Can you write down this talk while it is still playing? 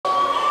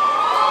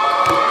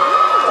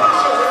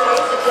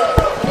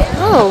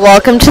Oh,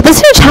 welcome to the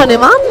stage,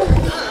 HANUMAN.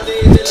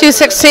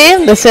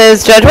 260, this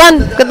is Judge 1.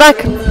 Good luck.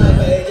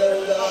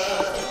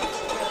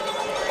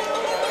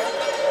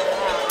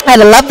 I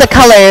love the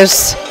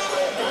colors.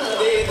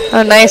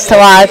 Oh, nice to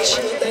watch.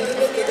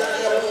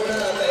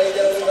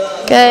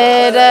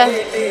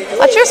 Good.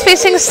 Watch your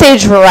spacing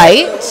stage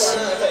right.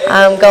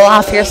 Go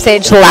off your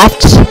stage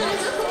left.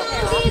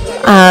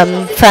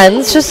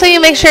 Friends, just so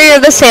you make sure you're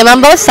the same on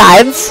both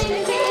sides.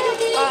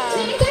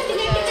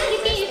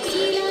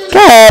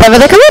 Good. Over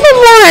like a little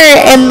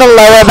more in the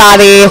lower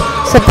body.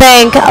 So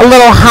think a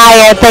little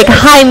higher. Think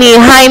high knee,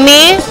 high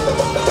knee.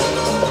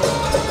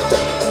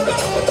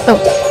 Oh.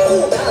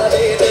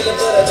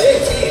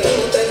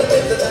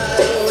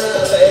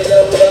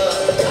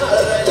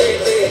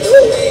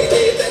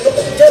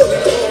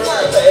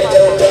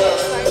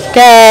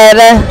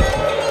 Good.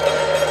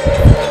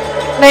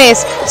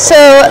 Nice. So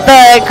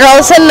the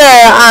girls in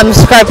the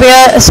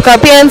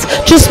scorpions,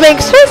 just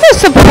make sure the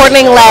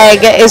supporting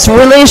leg is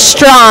really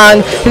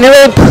strong and you're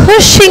really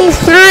pushing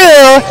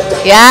through.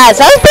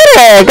 Yes, that was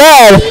better.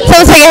 Good.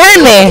 Sounds like you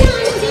heard me.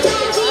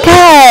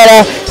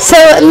 Good. So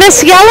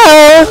Miss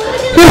Yellow,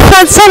 your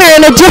front center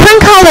in a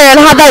different color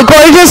and have that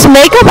gorgeous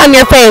makeup on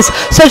your face.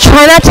 So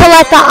try not to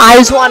let the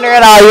eyes wander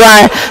at all. You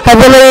want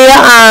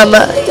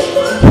a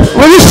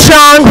really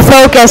strong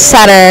focus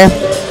center.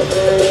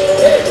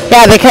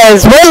 Yeah,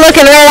 because we're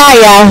looking right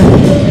at you.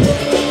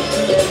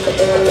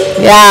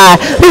 Yeah,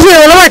 we just need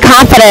a little more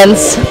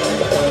confidence.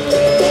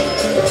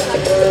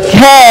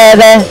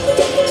 Good.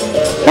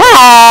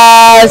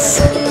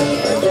 Yes.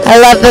 I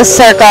love this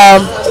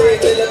circle.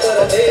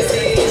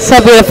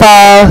 So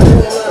beautiful.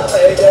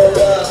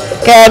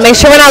 Good. Make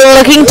sure we're not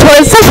looking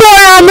towards the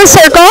floor on the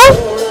circle.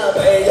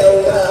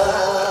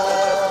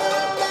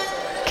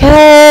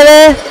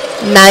 Good.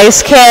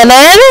 Nice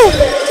cannon.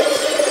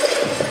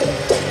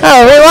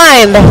 Oh,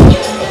 rewind.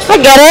 I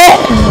get it.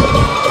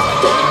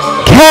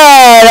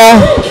 Good.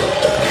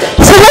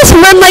 So let's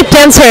run like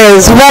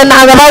dancers. Run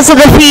on the balls of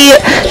the feet,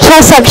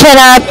 chest up, chin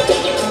up.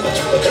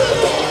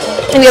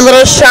 And you're a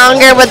little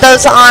stronger with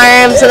those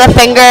arms and the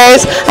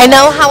fingers. I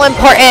know how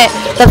important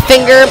the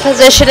finger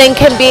positioning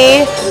can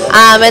be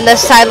in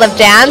this style of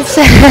dance.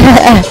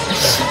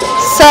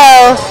 So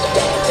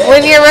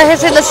when you're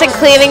rehearsing this and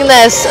cleaning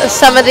this,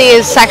 some of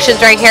these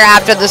sections right here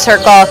after the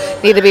circle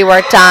need to be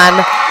worked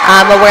on,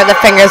 where the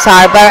fingers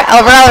are. But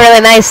overall,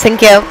 really nice.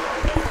 Thank you.